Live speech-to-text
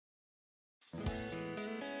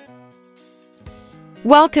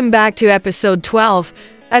Welcome back to episode 12,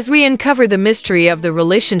 as we uncover the mystery of the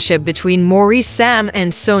relationship between Maurice Sam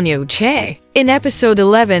and Sonia Uche. In episode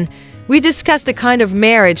 11, we discussed the kind of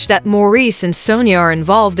marriage that Maurice and Sonia are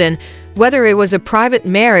involved in, whether it was a private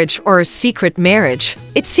marriage or a secret marriage.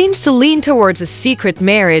 It seems to lean towards a secret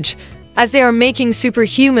marriage, as they are making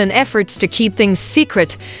superhuman efforts to keep things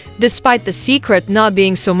secret, despite the secret not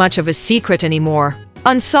being so much of a secret anymore.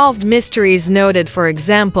 Unsolved Mysteryz noted, for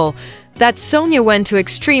example, that Sonia went to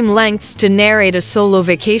extreme lengths to narrate a solo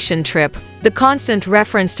vacation trip. The constant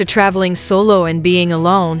reference to traveling solo and being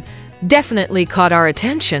alone definitely caught our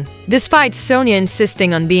attention. Despite Sonia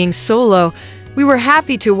insisting on being solo, we were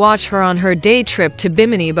happy to watch her on her day trip to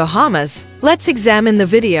Bimini, Bahamas. Let's examine the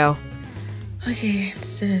video. Okay,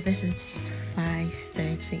 so this is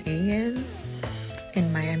 5:30 a.m.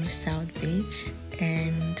 in Miami South Beach,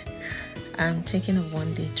 and I'm taking a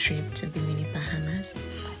one-day trip to Bimini, Bahamas.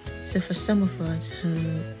 So for some of us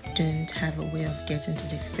who don't have a way of getting to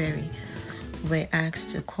the ferry, we're asked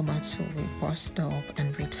to come out to a bus stop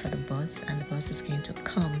and wait for the bus, and the bus is going to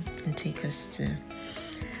come and take us to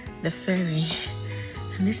the ferry.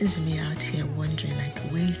 And this is me out here wondering, like,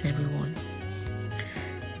 where is everyone?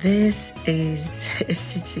 This is a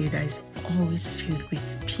city that is always filled with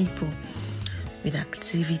people, with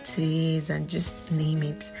activities, and just name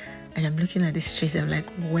it. And I'm looking at the streets, I'm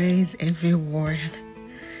like, where is everyone?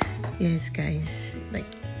 Yes, guys,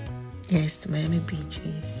 yes, Miami Beach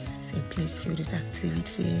is a place filled with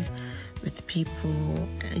activities, with people,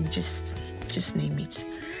 and just name it.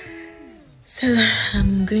 So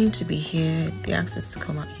I'm going to be here. They asked us to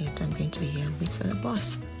come out here, so I'm going to be here and wait for the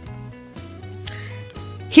bus.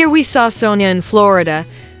 Here we saw Sonia in Florida,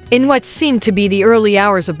 in what seemed to be the early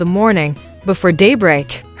hours of the morning, before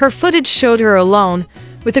daybreak. Her footage showed her alone,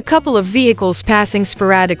 with a couple of vehicles passing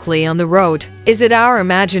sporadically on the road. Is it our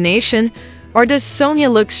imagination, or does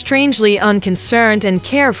Sonia look strangely unconcerned and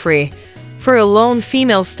carefree for a lone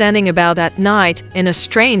female standing about at night in a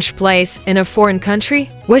strange place in a foreign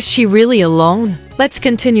country? Was she really alone? Let's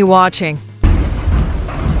continue watching.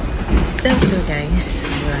 So guys,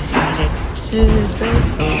 we're headed to the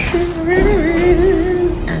beach,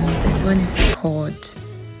 and this one is called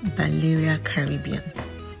Valeria Caribbean.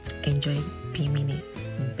 Enjoy Bimini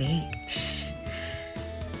Beach.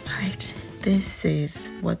 Alright, this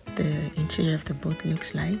is what the interior of the boat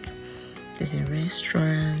looks like. There's a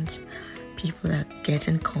restaurant, people are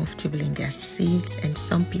getting comfortable in their seats, and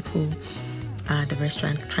some people are at the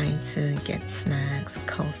restaurant trying to get snacks,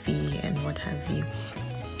 coffee, and what have you.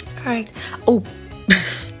 Alright, oh,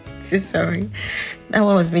 so sorry. That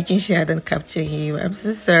one was making sure I didn't capture him. I'm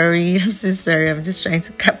so sorry. I'm just trying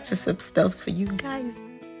to capture some stuff for you guys.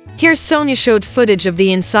 Here Sonia showed footage of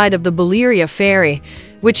the inside of the Valeria ferry,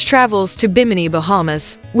 which travels to Bimini,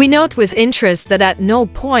 Bahamas. We note with interest that at no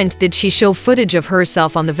point did she show footage of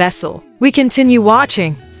herself on the vessel. We continue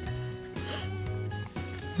watching.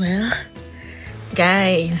 Well,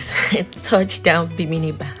 guys, touchdown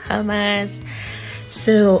Bimini, Bahamas.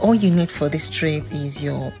 So all you need for this trip is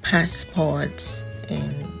your passport,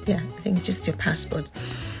 and yeah, I think just your passport.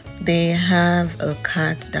 They have a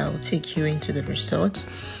card that will take you into the resort,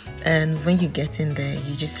 and when you get in there,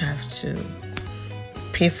 you just have to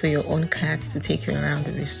pay for your own cards to take you around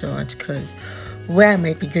the resort, because where I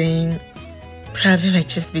might be going probably might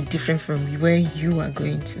just be different from where you are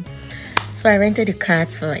going to. So I rented the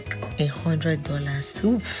cards for like $100.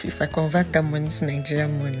 Oof, if I convert that money to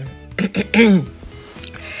Nigerian money.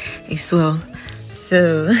 As well.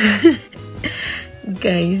 So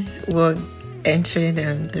guys, we're entering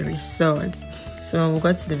the resort. So when we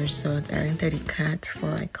got to the resort, I rented a card for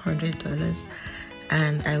like $100,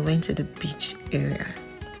 and I went to the beach area.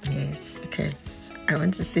 Yes, because I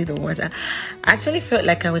want to see the water. I actually felt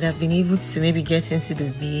like I would have been able to maybe get into the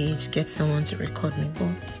beach, get someone to record me,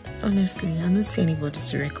 but honestly, I don't see anybody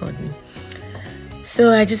to record me.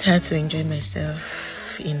 So I just had to enjoy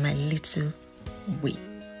myself in my little way.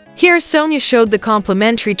 Here Sonia showed the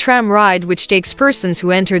complimentary tram ride which takes persons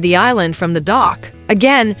who enter the island from the dock.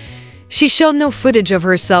 Again, she showed no footage of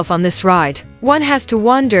herself on this ride. One has to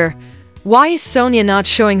wonder, why is Sonia not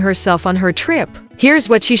showing herself on her trip? Here's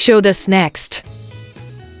what she showed us next.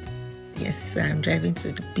 Yes, I'm driving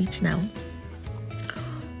to the beach now.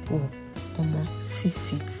 Oh, see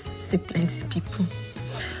seats, see plenty people.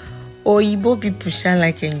 Oh, Igbo people shall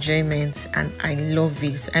like enjoyment, and I love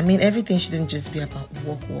it. I mean, everything shouldn't just be about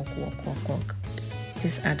walk.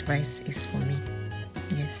 This advice is for me.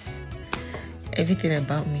 Yes, everything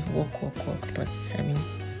about me, walk. But I mean,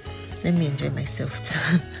 let me enjoy myself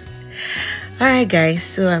too. Alright guys,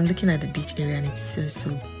 so I'm looking at the beach area, and it's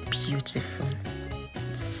so beautiful.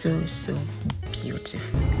 It's so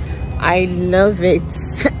beautiful. I love it.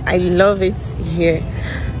 I love it here.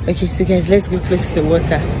 Okay, so guys, let's go close to the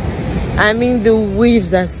water. I mean, the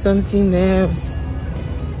waves are something else.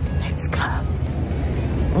 Let's go.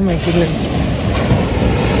 Oh my goodness.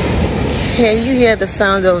 Can you hear the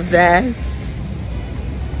sound of that?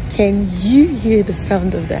 Can you hear the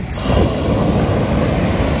sound of that?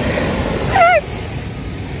 What?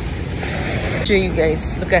 Show you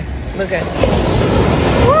guys. Look at.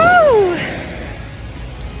 Woo!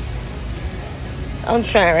 I'll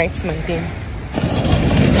try and write my thing.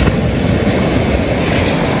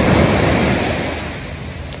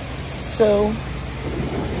 So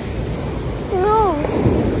no.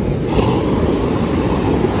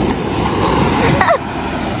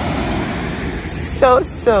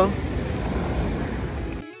 so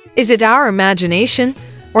Is it our imagination?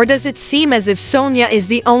 Or does it seem as if Sonia is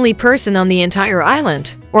the only person on the entire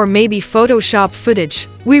island? Or maybe Photoshop footage?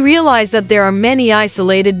 We realize that there are many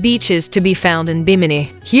isolated beaches to be found in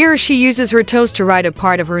Bimini. Here she uses her toes to write a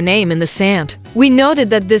part of her name in the sand. We noted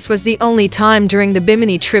that this was the only time during the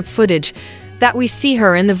Bimini trip footage that we see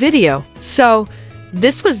her in the video. So,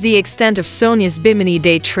 this was the extent of Sonia's Bimini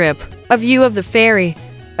day trip. A view of the ferry,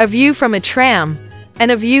 a view from a tram, and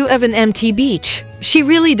a view of an empty beach. She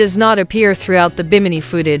really does not appear throughout the Bimini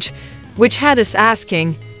footage, which had us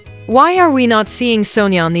asking, why are we not seeing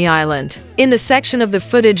Sonia on the island? In the section of the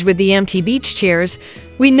footage with the empty beach chairs,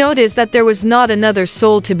 we noticed that there was not another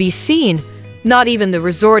soul to be seen, not even the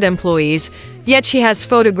resort employees, yet she has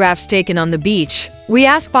photographs taken on the beach. We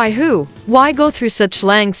ask by who? Why go through such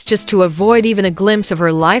lengths just to avoid even a glimpse of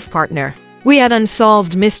her life partner? We at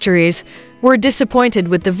Unsolved Mysteryz were disappointed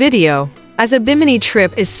with the video, as a Bimini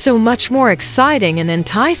trip is so much more exciting and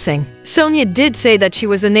enticing. Sonia did say that she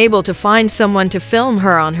was unable to find someone to film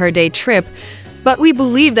her on her day trip, but we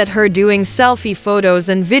believe that her doing selfie photos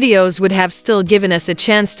and videos would have still given us a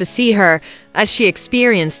chance to see her as she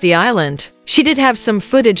experienced the island. She did have some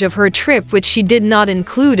footage of her trip which she did not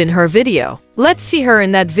include in her video. Let's see her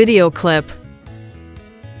in that video clip.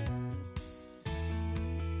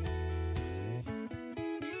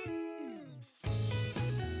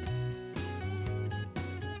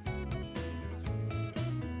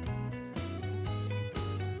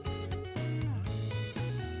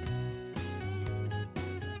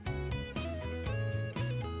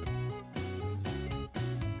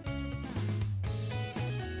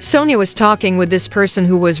 Sonia was talking with this person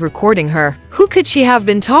who was recording her. Who could she have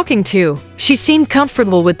been talking to? She seemed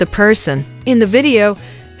comfortable with the person. In the video,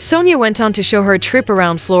 Sonia went on to show her trip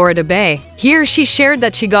around Florida Bay. Here she shared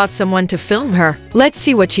that she got someone to film her. Let's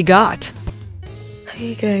see what she got.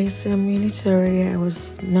 Hey guys, I'm really sorry I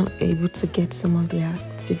was not able to get some of the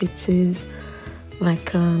activities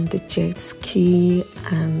like the jet ski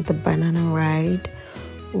and the banana ride,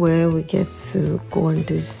 where we get to go on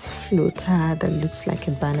this floater that looks like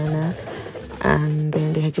a banana, and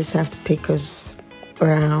then they just have to take us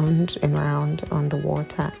round and round on the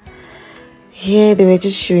water. Here they were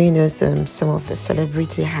just showing us some of the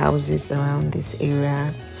celebrity houses around this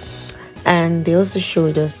area, and they also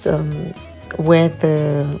showed us where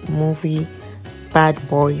the movie Bad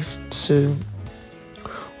Boys 2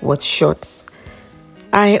 was shot.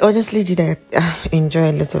 I honestly did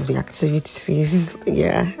enjoy a lot of the activities.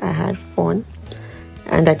 Yeah, I had fun,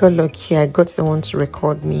 and I got lucky. I got someone to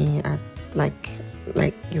record me at like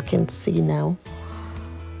you can see now.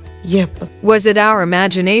 Yep. Was it our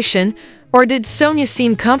imagination, or did Sonia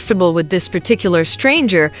seem comfortable with this particular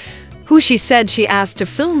stranger who she said she asked to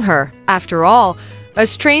film her? After all, a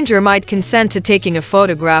stranger might consent to taking a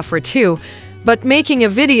photograph or two, but making a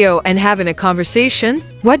video and having a conversation?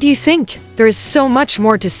 What do you think? There is so much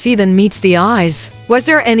more to see than meets the eyes. Was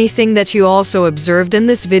there anything that you also observed in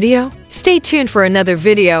this video? Stay tuned for another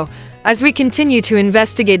video as we continue to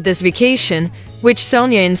investigate this vacation, which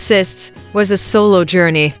Sonia insists was a solo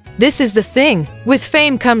journey. This is the thing. With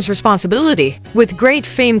fame comes responsibility. With great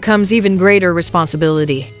fame comes even greater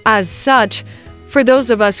responsibility. As such, for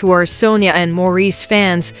those of us who are Sonia and Maurice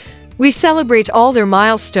fans, we celebrate all their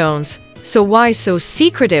milestones. So why so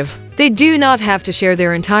secretive? They do not have to share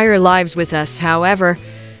their entire lives with us, however.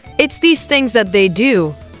 It's these things that they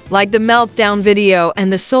do, like the meltdown video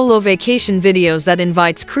and the solo vacation videos, that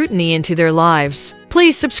invite scrutiny into their lives.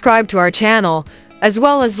 Please subscribe to our channel, as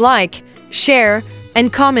well as like, share,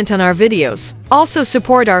 and comment on our videos. Also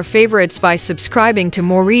support our favorites by subscribing to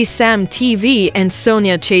Maurice Sam TV and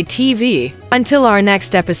Sonia Uche TV. Until our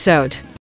next episode.